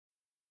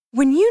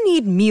When you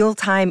need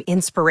mealtime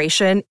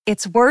inspiration,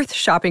 it's worth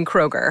shopping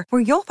Kroger,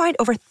 where you'll find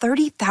over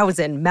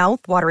 30,000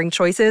 mouth-watering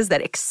choices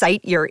that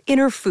excite your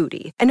inner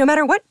foodie. And no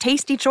matter what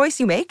tasty choice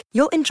you make,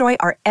 you'll enjoy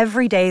our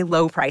everyday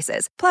low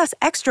prices, plus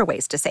extra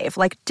ways to save,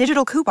 like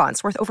digital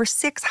coupons worth over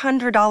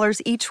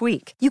 $600 each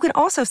week. You can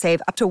also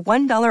save up to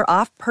 $1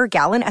 off per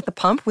gallon at the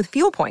pump with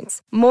fuel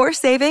points. More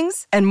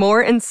savings and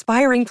more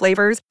inspiring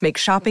flavors make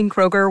shopping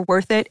Kroger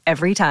worth it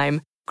every time.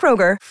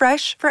 Kroger,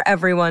 fresh for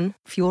everyone.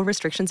 Fuel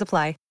restrictions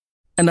apply.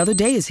 Another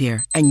day is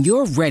here, and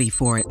you're ready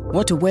for it.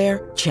 What to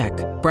wear? Check.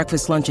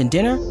 Breakfast, lunch, and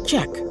dinner?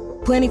 Check.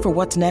 Planning for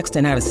what's next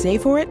and how to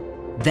save for it?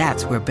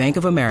 That's where Bank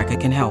of America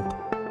can help.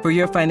 For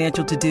your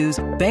financial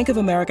to-dos, Bank of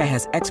America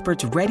has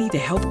experts ready to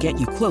help get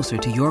you closer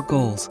to your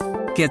goals.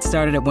 Get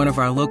started at one of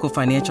our local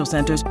financial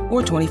centers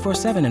or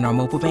 24/7 in our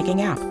mobile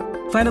banking app.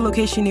 Find a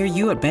location near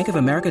you at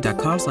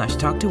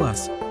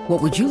bankofamerica.com/talktous. What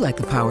would you like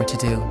the power to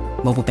do?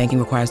 Mobile banking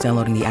requires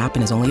downloading the app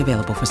and is only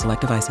available for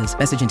select devices.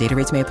 Message and data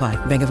rates may apply.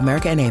 Bank of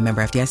America N.A.,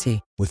 member FDIC.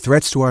 With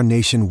threats to our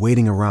nation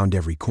waiting around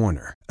every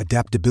corner,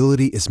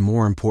 adaptability is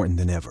more important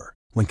than ever.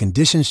 When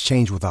conditions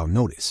change without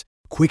notice,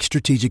 quick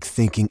strategic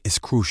thinking is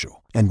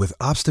crucial. And with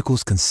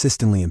obstacles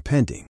consistently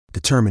impending,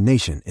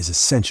 determination is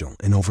essential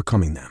in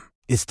overcoming them.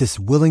 It's this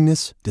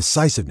willingness,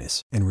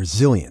 decisiveness, and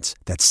resilience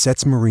that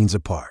sets Marines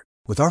apart.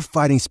 With our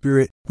fighting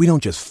spirit, we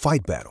don't just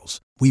fight battles,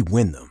 we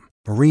win them.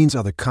 Marines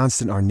are the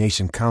constant our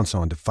nation counts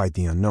on to fight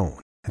the unknown.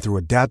 And through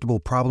adaptable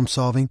problem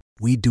solving,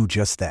 we do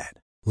just that.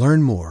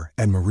 Learn more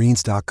at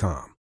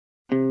marines.com.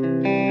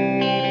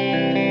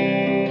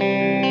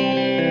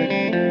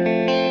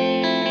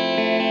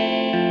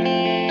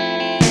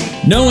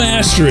 No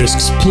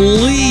asterisks,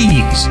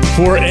 please,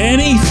 for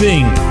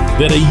anything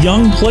that a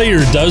young player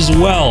does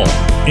well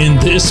in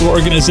this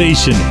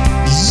organization.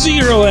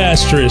 0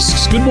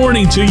 asterisks. Good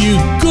morning to you.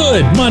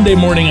 Good Monday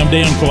morning. I'm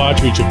Dan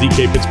Kovacevic of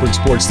DK Pittsburgh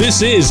Sports.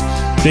 This is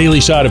Daily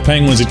Shot of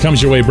Penguins. It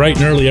comes your way bright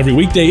and early every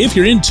weekday. If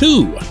you're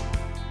into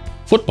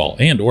football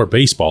and or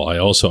baseball, I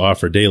also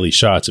offer daily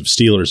shots of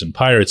Steelers and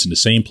Pirates in the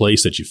same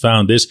place that you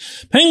found this.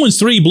 Penguins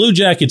 3, Blue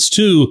Jackets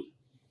 2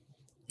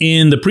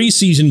 in the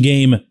preseason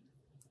game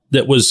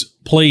that was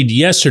played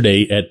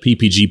yesterday at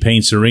PPG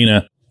Paints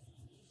Arena.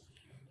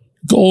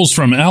 Goals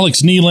from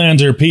Alex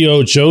Nylander,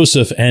 P.O.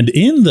 Joseph, and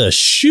in the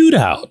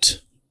shootout,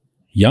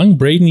 young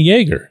Braden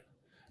Yager.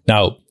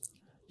 Now,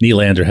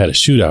 Nylander had a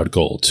shootout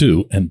goal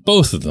too, and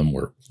both of them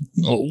were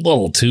a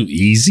little too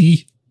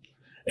easy.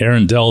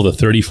 Aaron Dell, the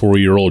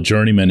 34-year-old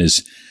journeyman,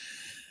 is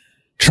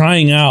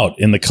trying out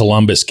in the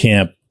Columbus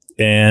camp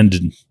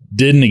and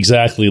didn't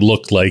exactly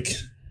look like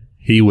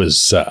he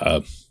was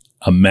a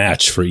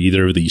match for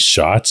either of these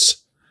shots.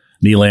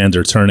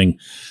 Nylander turning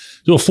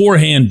to a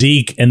forehand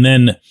deke, and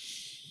then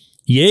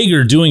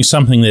Yager doing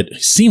something that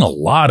I've seen a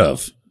lot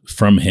of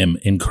from him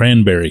in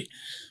Cranberry,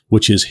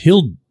 which is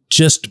he'll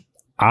just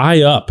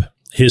eye up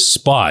his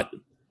spot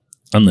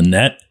on the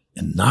net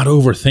and not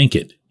overthink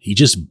it. He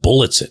just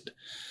bullets it.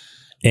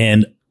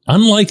 And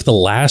unlike the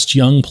last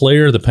young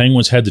player, the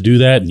Penguins had to do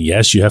that. And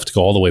yes, you have to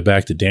go all the way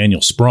back to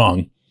Daniel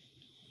Sprong.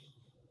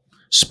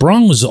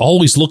 Sprong was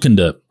always looking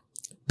to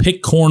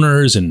pick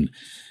corners and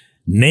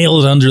nail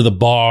it under the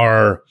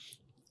bar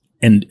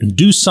and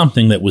do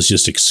something that was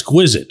just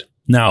exquisite.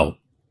 Now,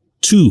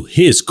 to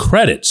his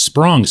credit,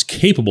 Sprong's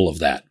capable of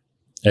that,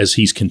 as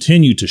he's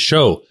continued to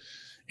show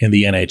in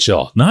the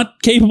NHL.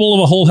 Not capable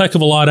of a whole heck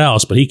of a lot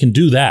else, but he can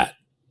do that.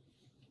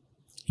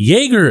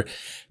 Yager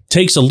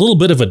takes a little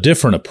bit of a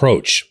different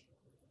approach.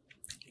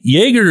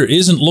 Yager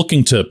isn't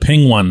looking to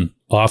ping one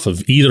off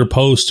of either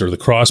post or the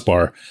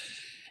crossbar.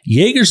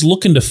 Yager's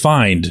looking to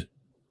find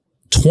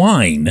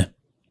twine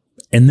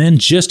and then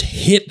just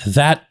hit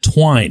that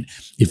twine.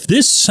 If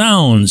this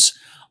sounds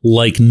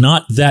like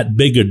not that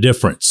big a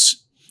difference,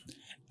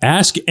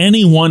 ask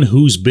anyone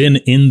who's been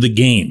in the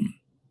game,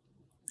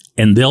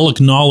 and they'll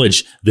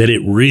acknowledge that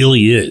it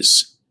really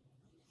is.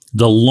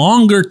 The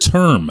longer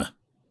term,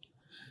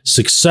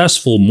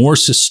 successful, more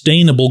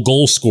sustainable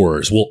goal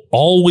scorers will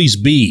always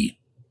be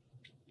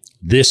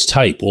this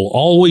type, will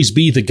always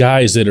be the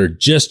guys that are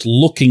just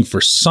looking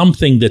for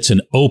something that's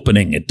an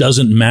opening. It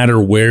doesn't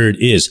matter where it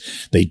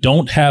is. They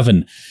don't have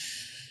a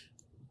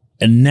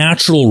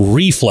natural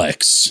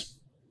reflex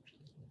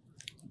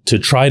to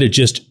try to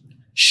just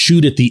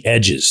shoot at the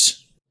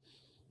edges.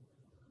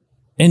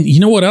 And you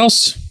know what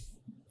else?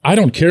 I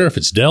don't care if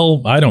it's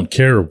Dell. I don't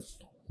care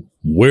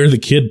where the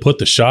kid put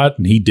the shot.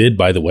 And he did,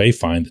 by the way,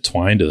 find the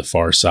twine to the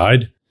far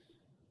side.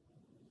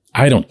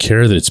 I don't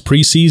care that it's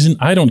preseason.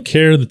 I don't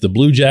care that the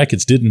Blue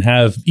Jackets didn't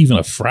have even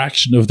a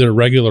fraction of their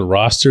regular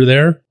roster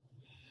there.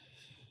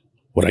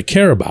 What I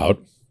care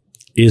about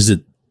is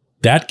that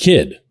that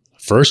kid,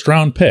 first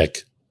round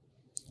pick,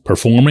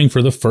 performing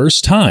for the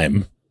first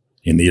time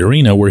in the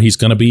arena where he's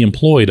going to be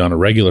employed on a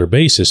regular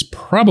basis,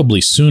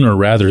 probably sooner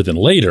rather than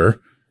later,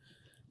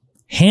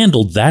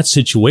 handled that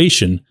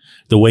situation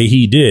the way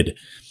he did.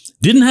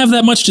 Didn't have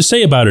that much to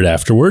say about it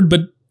afterward,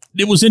 but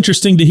it was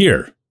interesting to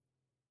hear.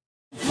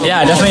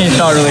 Yeah, it definitely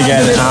felt really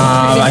good.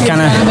 I kind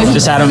of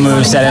just had a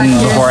move set in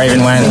before I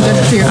even went.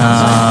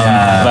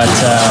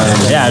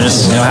 Yeah,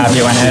 just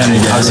happy I went in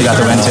and obviously got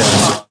the win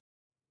too.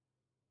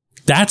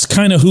 That's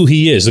kind of who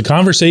he is. The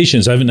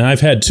conversations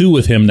I've had 2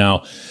 with him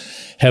now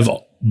have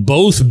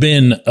both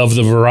been of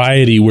the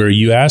variety where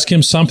you ask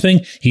him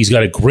something, he's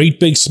got a great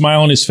big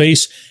smile on his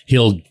face.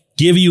 He'll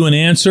give you an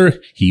answer.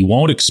 He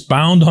won't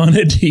expound on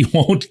it. He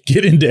won't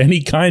get into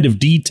any kind of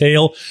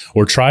detail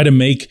or try to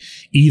make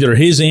either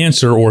his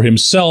answer or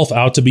himself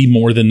out to be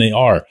more than they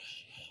are.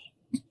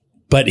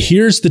 But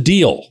here's the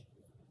deal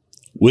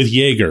with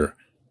Yager.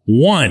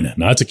 1,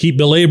 not to keep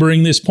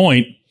belaboring this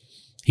point,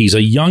 he's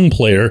a young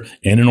player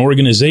in an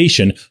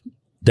organization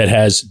that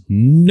has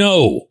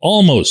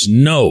almost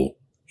no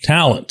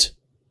talent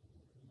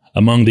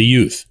among the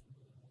youth.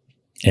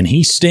 And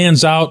he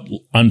stands out,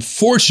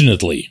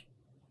 unfortunately,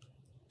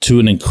 to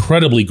an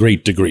incredibly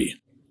great degree.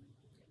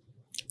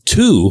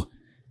 2,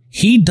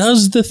 he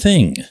does the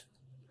thing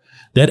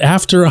that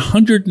after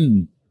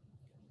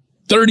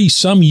 130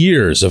 some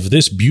years of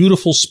this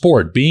beautiful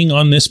sport being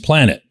on this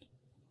planet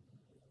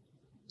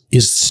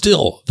is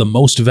still the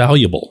most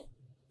valuable.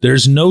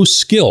 There's no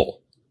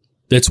skill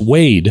that's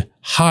weighed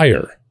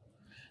higher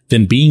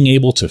than being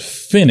able to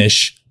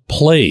finish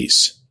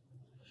plays.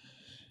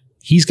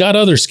 He's got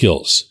other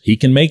skills. He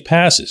can make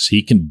passes.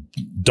 He can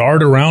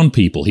dart around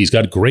people. He's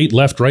got great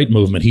left-right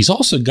movement. He's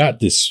also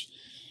got this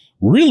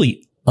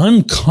really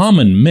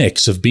uncommon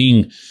mix of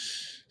being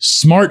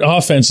smart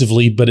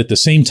offensively, but at the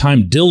same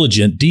time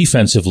diligent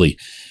defensively.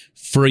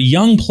 For a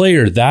young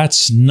player,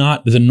 that's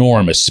not the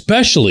norm,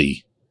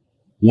 especially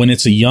when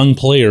it's a young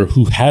player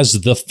who has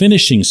the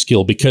finishing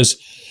skill, because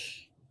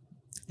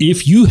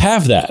if you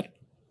have that,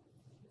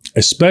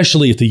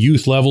 especially at the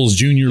youth levels,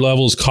 junior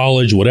levels,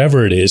 college,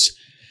 whatever it is,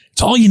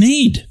 it's all you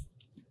need.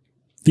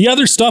 The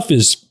other stuff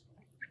is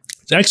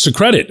extra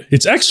credit.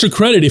 It's extra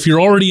credit if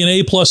you're already an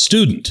A+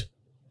 student.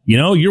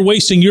 You're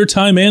wasting your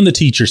time and the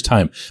teacher's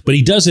time, but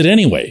he does it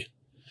anyway.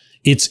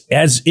 It's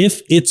as if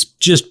it's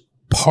just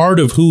part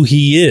of who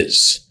he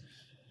is.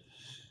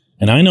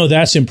 And I know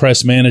that's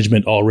impressed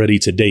management already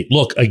to date.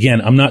 Look,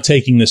 again, I'm not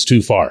taking this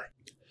too far.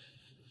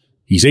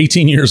 He's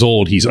 18 years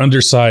old. He's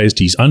undersized.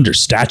 He's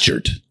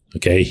understatured.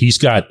 Okay. He's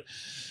got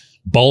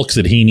bulk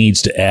that he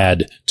needs to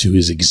add to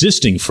his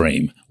existing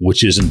frame,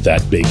 which isn't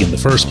that big in the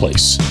first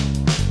place.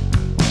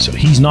 So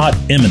he's not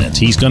imminent.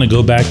 He's going to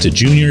go back to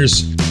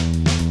juniors.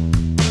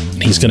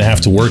 He's going to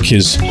have to work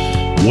his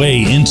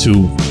way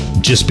into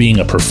just being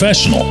a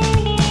professional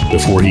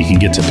before he can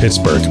get to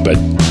Pittsburgh. But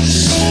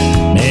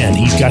man,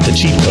 he's got the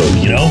cheat code,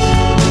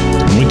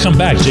 When we come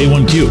back,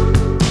 J1Q.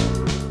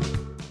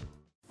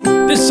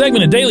 This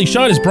segment of Daily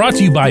Shot is brought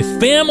to you by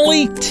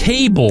Family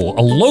Table,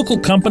 a local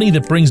company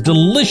that brings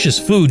delicious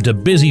food to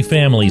busy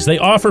families. They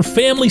offer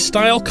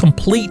family-style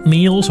complete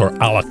meals or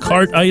a la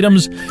carte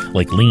items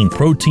like lean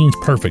proteins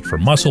perfect for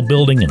muscle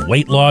building and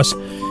weight loss.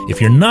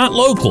 If you're not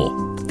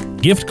local,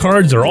 gift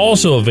cards are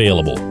also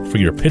available for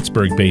your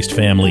Pittsburgh-based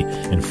family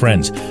and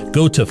friends.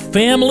 Go to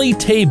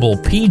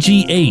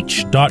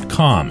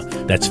FamilyTablePGH.com.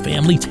 That's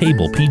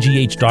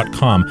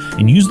FamilyTablePGH.com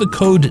and use the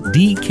code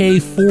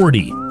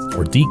DK40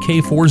 or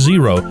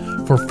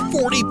DK40 for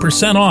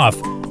 40% off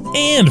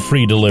and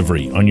free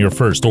delivery on your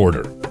first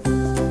order.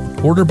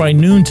 Order by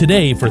noon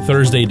today for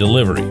Thursday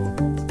delivery.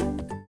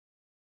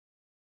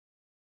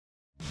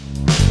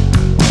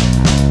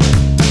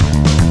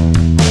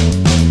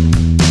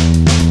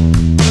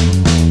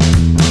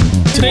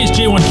 Today's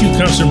J1Q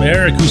comes from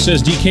Eric, who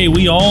says, DK,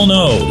 we all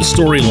know the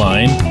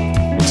storyline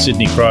that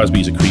Sidney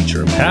Crosby's a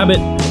creature of habit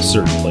and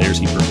certain players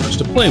he prefers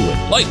to play with,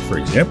 like, for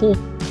example,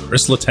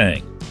 Chris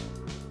Letang.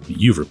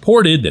 You've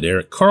reported that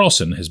Erik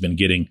Karlsson has been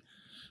getting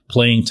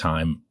playing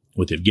time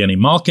with Evgeny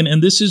Malkin,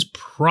 and this is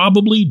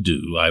probably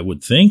due, I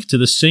would think, to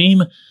the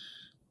same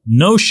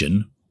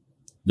notion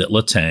that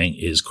Letang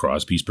is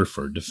Crosby's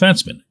preferred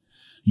defenseman.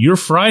 Your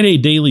Friday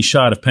Daily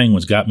Shot of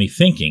Penguins got me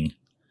thinking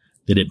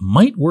that it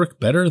might work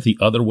better the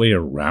other way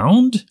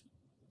around.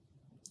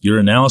 Your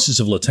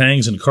analysis of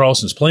Letang's and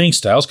Karlsson's playing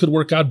styles could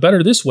work out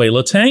better this way.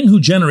 Letang, who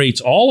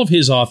generates all of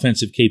his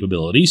offensive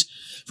capabilities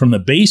from the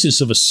basis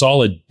of a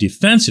solid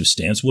defensive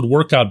stance, would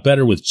work out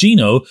better with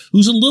Gino,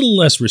 who's a little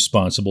less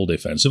responsible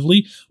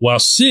defensively, while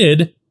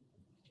Sid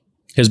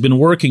has been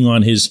working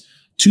on his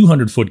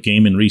 200-foot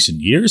game in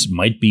recent years,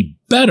 might be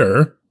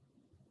better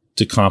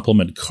to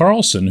complement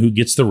Karlsson, who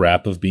gets the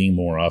rap of being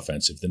more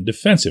offensive than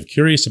defensive.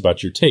 Curious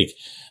about your take.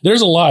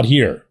 There's a lot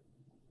here,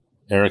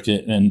 Eric,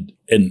 and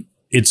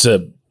it's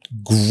a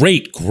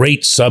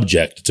great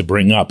subject to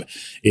bring up.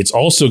 It's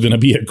also going to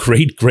be a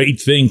great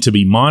thing to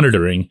be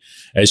monitoring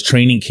as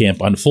training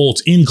camp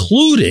unfolds,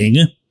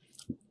 including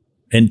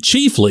and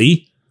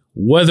chiefly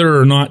whether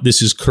or not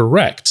this is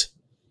correct,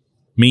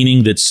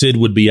 meaning that Sid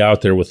would be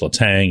out there with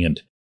Letang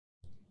and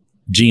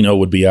Gino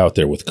would be out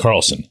there with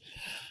Karlsson.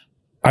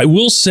 I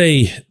will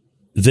say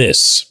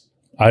this.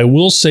 I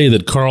will say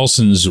that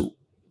Karlsson's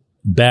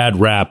bad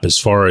rap as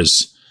far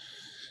as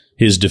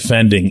his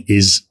defending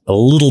is a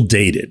little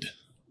dated.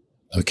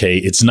 Okay,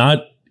 it's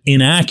not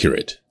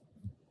inaccurate,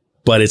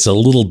 but it's a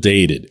little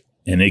dated.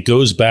 And it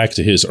goes back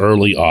to his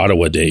early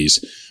Ottawa days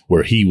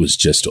where he was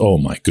just, oh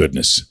my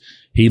goodness,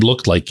 he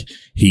looked like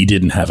he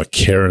didn't have a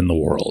care in the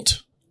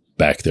world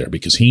back there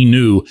because he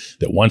knew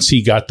that once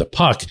he got the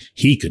puck,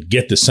 he could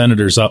get the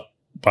Senators up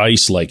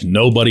ice like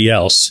nobody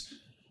else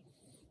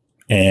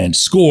and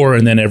score,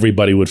 and then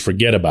everybody would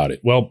forget about it.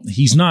 Well,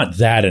 he's not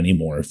that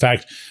anymore. In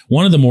fact,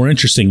 one of the more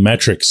interesting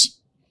metrics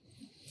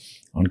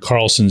on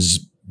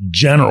Karlsson's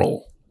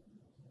general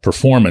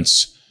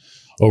performance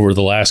over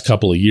the last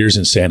couple of years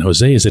in San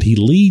Jose is that he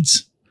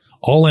leads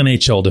all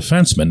NHL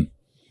defensemen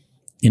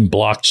in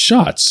blocked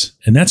shots.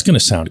 And that's going to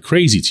sound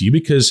crazy to you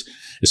because,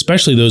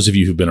 especially those of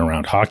you who've been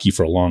around hockey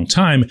for a long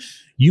time,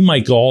 you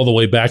might go all the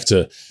way back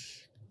to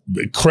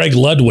Craig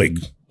Ludwig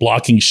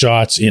blocking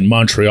shots in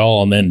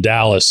Montreal and then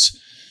Dallas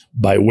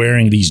by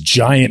wearing these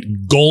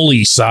giant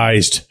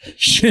goalie-sized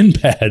shin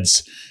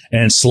pads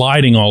and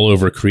sliding all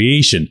over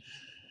creation.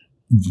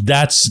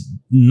 That's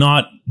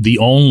not the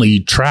only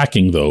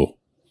tracking, though,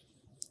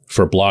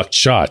 for blocked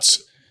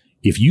shots.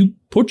 If you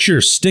put your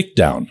stick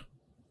down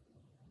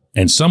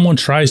and someone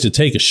tries to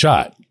take a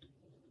shot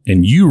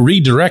and you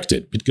redirect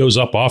it, it goes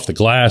up off the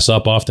glass,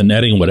 up off the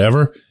netting,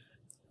 whatever,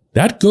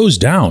 that goes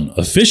down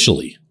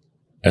officially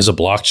as a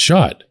blocked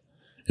shot.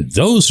 And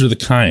those are the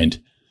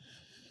kind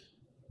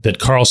that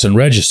Karlsson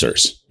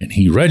registers, and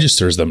he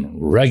registers them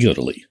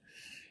regularly.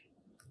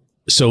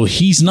 So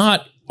he's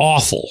not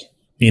awful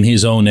in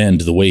his own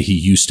end the way he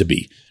used to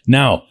be.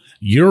 Now,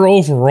 your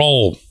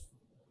overall,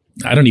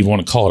 I don't even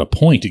want to call it a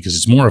point because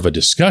it's more of a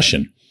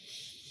discussion,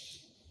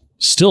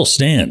 still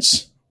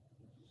stands.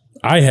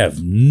 I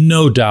have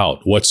no doubt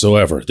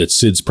whatsoever that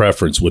Sid's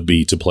preference would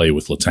be to play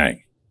with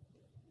Letang.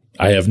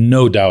 I have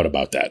no doubt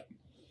about that.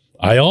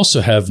 I also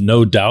have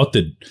no doubt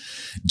that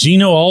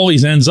Gino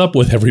always ends up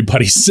with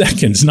everybody's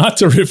seconds, not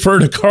to refer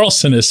to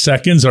Karlsson as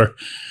seconds or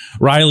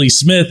Riley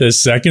Smith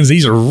as seconds.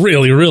 These are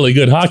really, really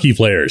good hockey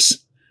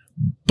players.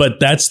 But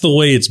that's the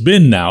way it's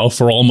been now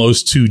for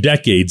almost 2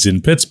 decades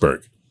in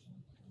Pittsburgh.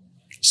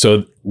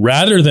 So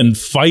rather than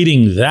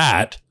fighting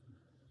that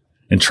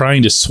and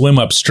trying to swim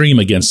upstream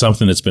against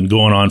something that's been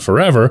going on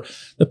forever,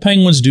 the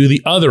Penguins do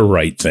the other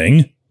right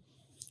thing,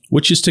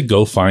 which is to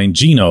go find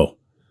Gino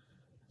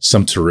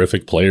some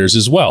terrific players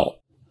as well.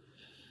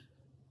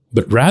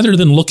 But rather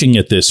than looking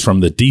at this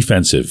from the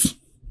defensive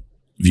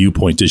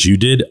viewpoint as you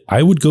did,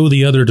 I would go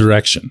the other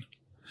direction.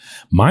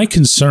 My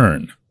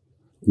concern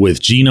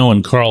with Gino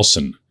and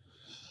Karlsson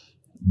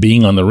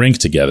being on the rink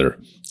together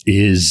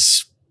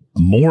is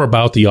more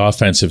about the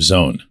offensive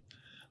zone.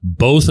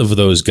 Both of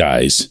those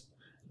guys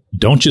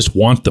don't just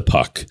want the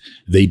puck,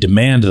 they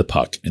demand the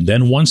puck. And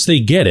then once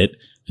they get it,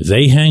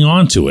 they hang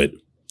on to it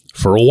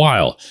for a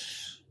while.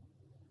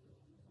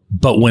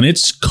 But when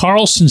it's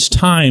Karlsson's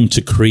time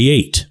to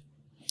create,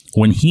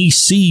 when he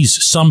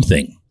sees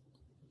something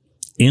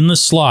in the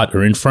slot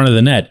or in front of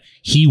the net,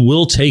 he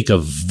will take a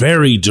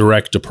very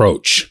direct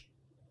approach.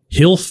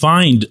 He'll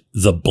find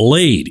the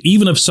blade,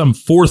 even of some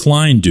fourth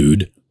line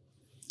dude,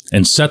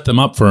 and set them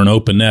up for an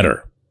open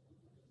netter,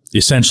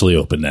 essentially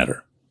open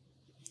netter.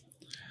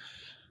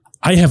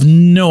 I have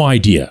no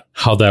idea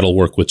how that'll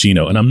work with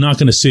Gino, and I'm not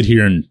going to sit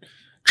here and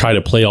try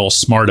to play all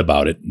smart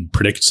about it and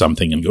predict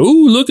something and go,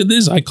 "Ooh, look at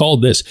this, I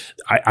called this."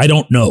 I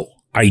don't know.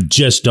 I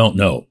just don't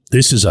know.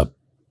 This is a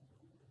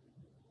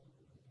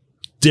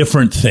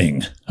different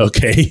thing,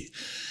 okay?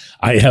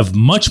 I have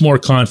much more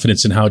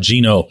confidence in how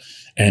Gino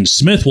and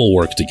Smith will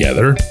work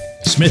together.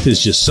 Smith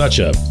is just such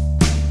a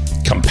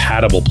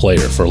compatible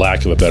player, for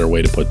lack of a better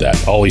way to put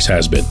that. Always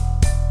has been.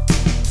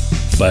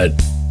 But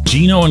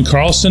Gino and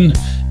Karlsson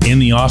in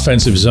the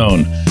offensive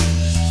zone,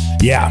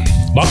 yeah,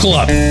 buckle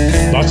up.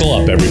 Buckle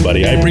up,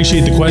 everybody. I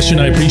appreciate the question.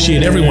 I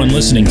appreciate everyone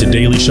listening to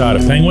Daily Shot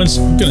of Penguins.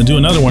 I'm going to do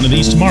another one of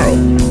these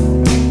tomorrow.